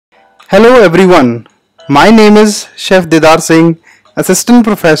Hello everyone, my name is Chef Didar Singh, Assistant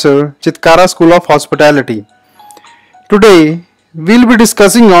Professor, Chitkara School of Hospitality. Today, we'll be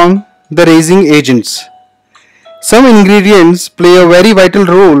discussing on the raising agents. Some ingredients play a very vital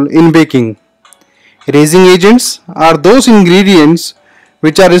role in baking. Raising agents are those ingredients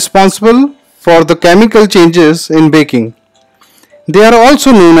which are responsible for the chemical changes in baking. They are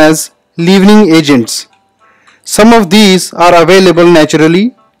also known as leavening agents. Some of these are available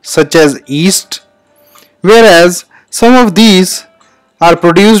naturally, such as yeast, whereas some of these are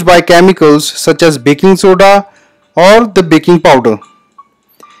produced by chemicals such as baking soda or the baking powder.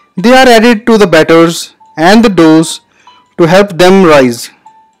 They are added to the batters and the doughs to help them rise.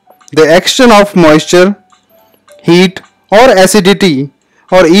 The action of moisture, heat, or acidity,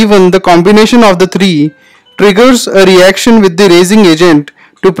 or even the combination of the three, triggers a reaction with the raising agent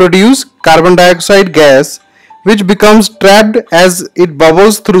to produce carbon dioxide gas, which becomes trapped as it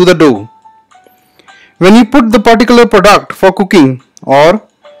bubbles through the dough. When you put the particular product for cooking, or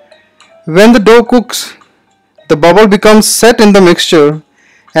when the dough cooks, the bubble becomes set in the mixture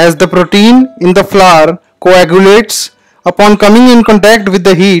as the protein in the flour coagulates upon coming in contact with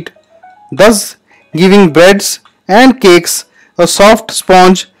the heat, thus giving breads and cakes a soft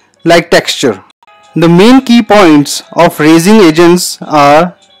sponge-like texture. The main key points of raising agents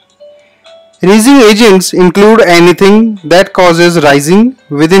are: raising agents include anything that causes rising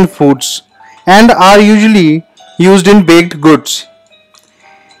within foods and are usually used in baked goods.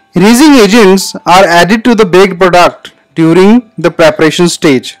 Raising agents are added to the baked product during the preparation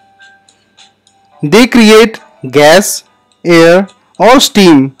stage. They create gas, air, or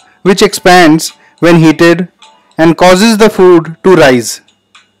steam which expands when heated and causes the food to rise.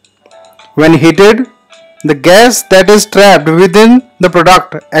 When heated, the gas that is trapped within the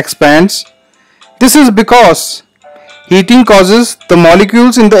product expands. This is because heating causes the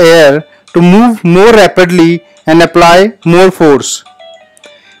molecules in the air to move more rapidly and apply more force.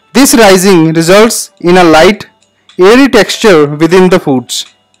 This rising results in a light, airy texture within the foods.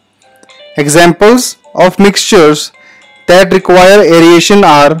 Examples of mixtures that require aeration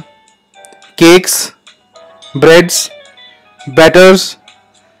are cakes, breads, batters,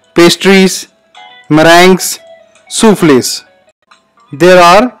 pastries, meringues, soufflés. There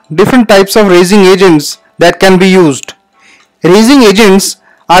are different types of raising agents that can be used. Raising agents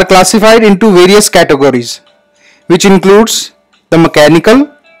are classified into various categories, which includes the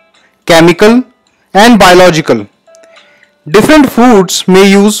mechanical, chemical, and biological. Different foods may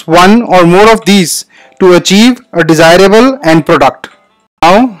use one or more of these to achieve a desirable end product.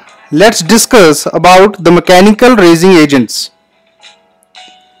 Now, let's discuss about the mechanical raising agents.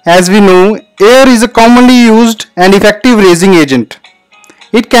 As we know, air is a commonly used and effective raising agent.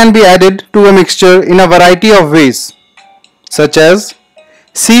 It can be added to a mixture in a variety of ways, such as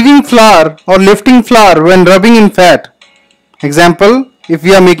sieving flour or lifting flour when rubbing in fat. Example, if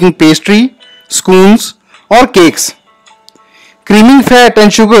we are making pastry, scones, or cakes. Creaming fat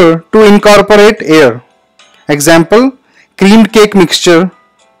and sugar to incorporate air. Example, creamed cake mixture.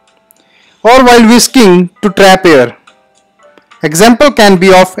 Or while whisking to trap air. Example can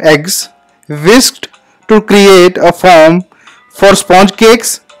be of eggs whisked to create a foam for sponge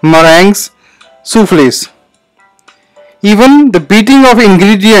cakes, meringues, soufflés. Even the beating of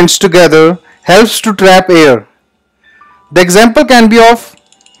ingredients together helps to trap air. The example can be of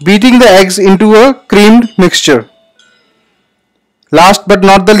beating the eggs into a creamed mixture. Last but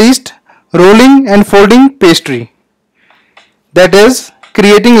not the least, rolling and folding pastry. That is,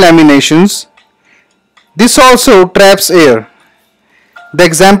 creating laminations. This also traps air. The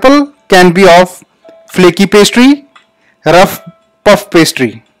example can be of flaky pastry, rough puff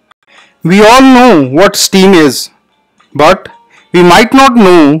pastry. We all know what steam is, but we might not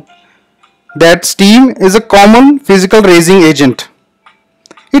know that steam is a common physical raising agent.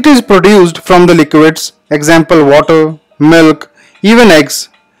 It is produced from the liquids, example water, milk, even eggs,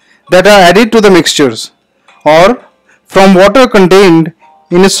 that are added to the mixtures, or from water contained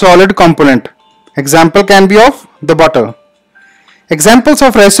in a solid component. Example can be of the butter. Examples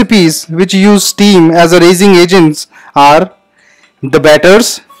of recipes which use steam as a raising agents are the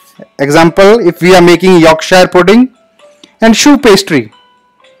batters, example if we are making Yorkshire pudding, and choux pastry.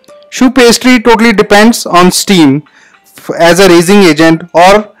 Choux pastry totally depends on steam as a raising agent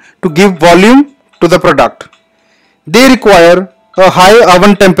or to give volume to the product. They require a high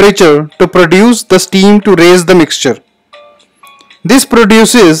oven temperature to produce the steam to raise the mixture. This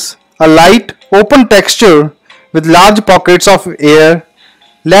produces a light, open texture with large pockets of air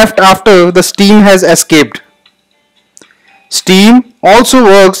left after the steam has escaped. Steam also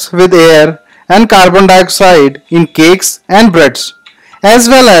works with air and carbon dioxide in cakes and breads, as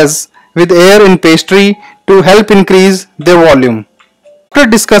well as with air in pastry to help increase their volume. After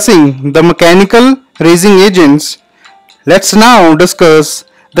discussing the mechanical raising agents, let's now discuss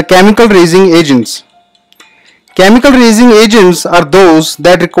the chemical raising agents. Chemical raising agents are those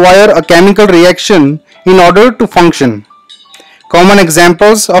that require a chemical reaction in order to function. Common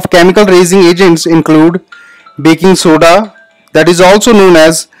examples of chemical raising agents include baking soda, that is also known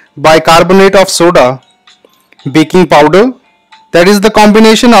as bicarbonate of soda, baking powder, that is the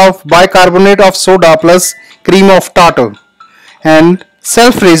combination of bicarbonate of soda plus cream of tartar, and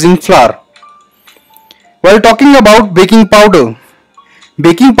self-raising flour. While talking about baking powder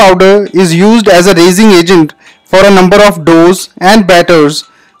is used as a raising agent for a number of doughs and batters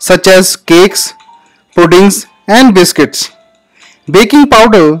such as cakes, puddings, and biscuits. Baking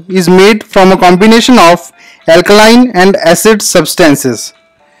powder is made from a combination of alkaline and acid substances.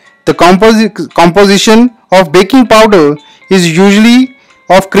 The composition of baking powder is usually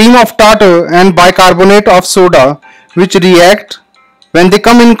of cream of tartar and bicarbonate of soda, which react when they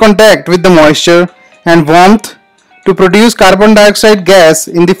come in contact with the moisture and warmth to produce carbon dioxide gas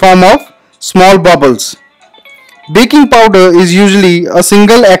in the form of small bubbles. Baking powder is usually a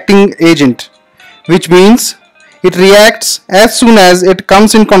single acting agent, which means it reacts as soon as it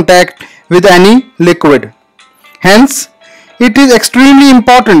comes in contact with any liquid. Hence, it is extremely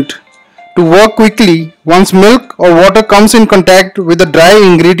important to work quickly once milk or water comes in contact with the dry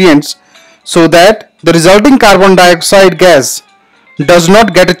ingredients so that the resulting carbon dioxide gas does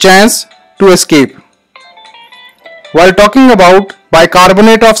not get a chance to escape. While talking about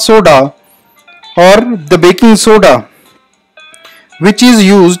bicarbonate of soda or the baking soda, which is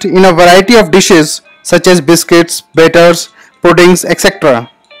used in a variety of dishes such as biscuits, batters, puddings, etc.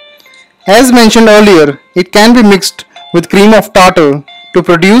 As mentioned earlier, it can be mixed with cream of tartar to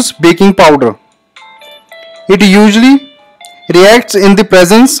produce baking powder. It usually reacts in the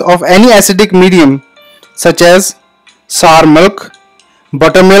presence of any acidic medium such as sour milk,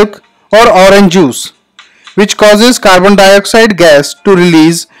 buttermilk, or orange juice, which causes carbon dioxide gas to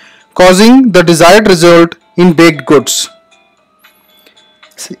release, causing the desired result in baked goods.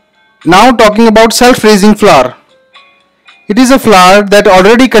 Now talking about self-raising flour. It is a flour that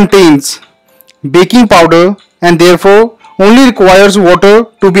already contains baking powder and therefore only requires water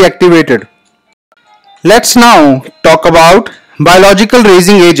to be activated. Let's now talk about biological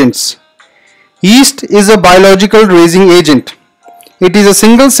raising agents. Yeast is a biological raising agent. It is a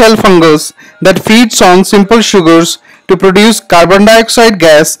single cell fungus that feeds on simple sugars to produce carbon dioxide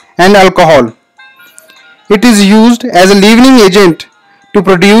gas and alcohol. It is used as a leavening agent to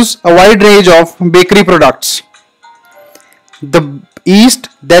produce a wide range of bakery products. The yeast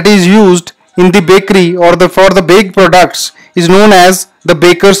that is used in the bakery or for the baked products is known as the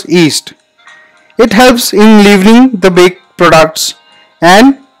baker's yeast. It helps in leavening the baked products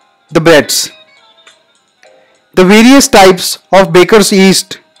and the breads. The various types of baker's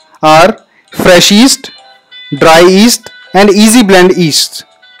yeast are fresh yeast, dry yeast, and easy blend yeast.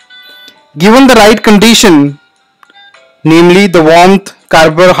 Given the right condition, namely the warmth,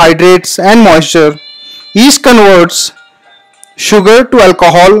 carbohydrates, and moisture, yeast converts sugar to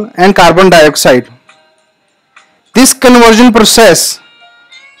alcohol and carbon dioxide. This conversion process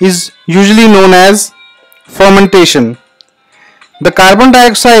is usually known as fermentation. The carbon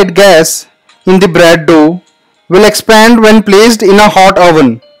dioxide gas in the bread dough will expand when placed in a hot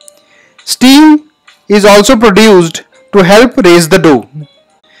oven. Steam is also produced to help raise the dough.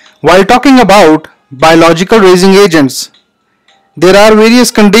 While talking about biological raising agents, there are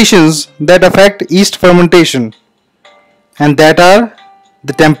various conditions that affect yeast fermentation, and that are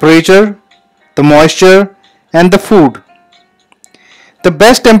the temperature, the moisture, and the food. The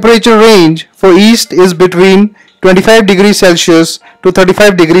best temperature range for yeast is between 25 degrees Celsius to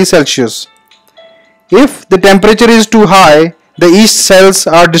 35 degrees Celsius. If the temperature is too high, the yeast cells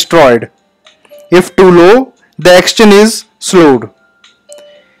are destroyed. If too low, the action is slowed.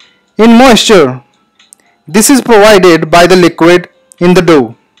 In moisture, this is provided by the liquid in the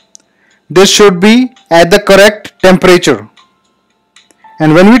dough. This should be at the correct temperature.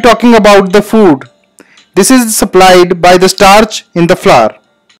 And when we are talking about the food, this is supplied by the starch in the flour.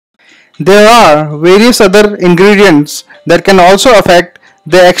 There are various other ingredients that can also affect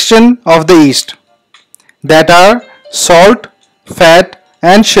the action of the yeast. That are salt, fat,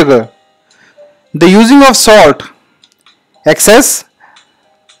 and sugar. The using of salt excess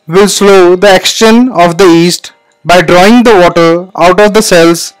will slow the action of the yeast by drawing the water out of the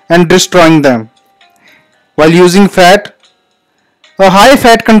cells and destroying them. While using fat, a high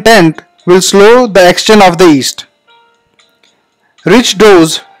fat content will slow the action of the yeast. Rich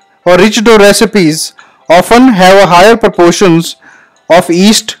dough recipes often have a higher proportions of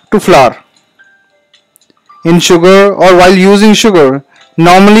yeast to flour. In sugar or while using sugar,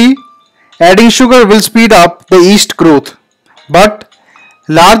 normally adding sugar will speed up the yeast growth, but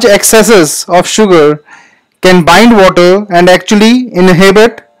large excesses of sugar can bind water and actually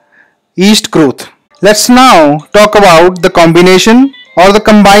inhibit yeast growth. Let's now talk about the combination or the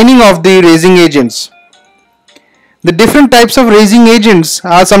combining of the raising agents. The different types of raising agents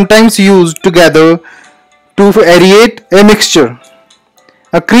are sometimes used together to aerate a mixture.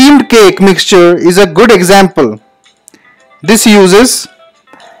 A creamed cake mixture is a good example. This uses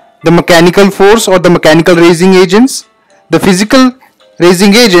the mechanical force or the mechanical raising agents, the physical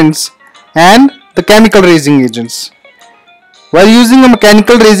raising agents, and the chemical raising agents. While using a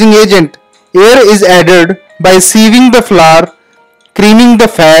mechanical raising agent, air is added by sieving the flour, creaming the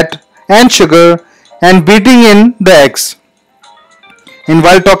fat and sugar, and beating in the eggs. And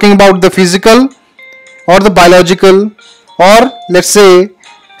while talking about the physical or the biological, or let's say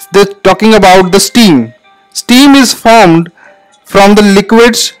talking about the steam. Steam is formed from the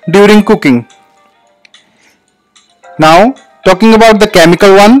liquids during cooking. Now talking about the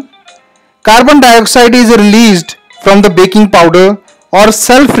chemical one, carbon dioxide is released from the baking powder or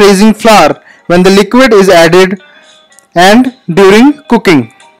self-raising flour when the liquid is added and during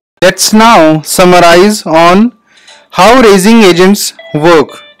cooking. Let's now summarize on how raising agents work.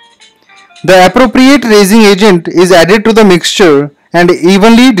 The appropriate raising agent is added to the mixture and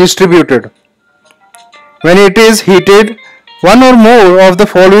evenly distributed. When it is heated, one or more of the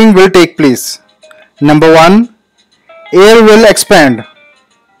following will take place. Number 1. Air will expand.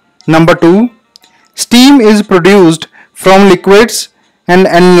 Number 2. Steam is produced from liquids and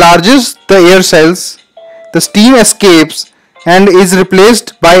enlarges the air cells. The steam escapes and is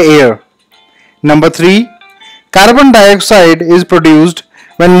replaced by air. Number 3. Carbon dioxide is produced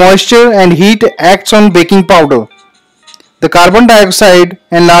when moisture and heat acts on baking powder. The carbon dioxide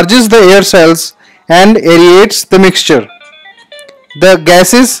enlarges the air cells and aerates the mixture. The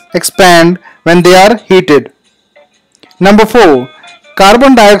gases expand when they are heated. Number 4.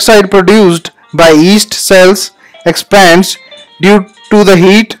 Carbon dioxide produced by yeast cells expands due to the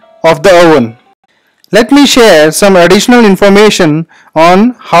heat of the oven. Let me share some additional information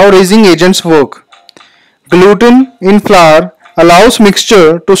on how raising agents work. Gluten in flour allows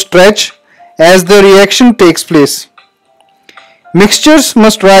mixture to stretch as the reaction takes place. Mixtures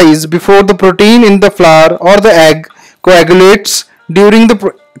must rise before the protein in the flour or the egg coagulates during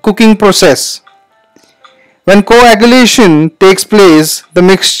the cooking process. When coagulation takes place, the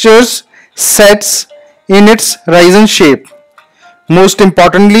mixture sets in its risen shape. Most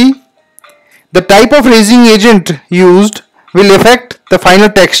importantly, the type of raising agent used will affect the final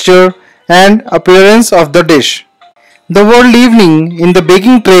texture and appearance of the dish. The word leavening in the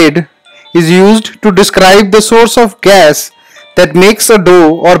baking trade is used to describe the source of gas that makes a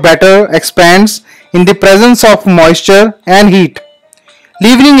dough or batter expands in the presence of moisture and heat.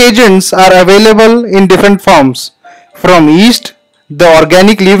 Leavening agents are available in different forms, from yeast, the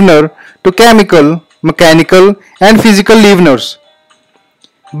organic leavener, to chemical, mechanical, and physical leaveners.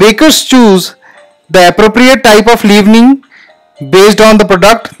 Bakers choose the appropriate type of leavening based on the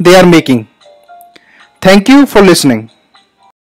product they are making. Thank you for listening.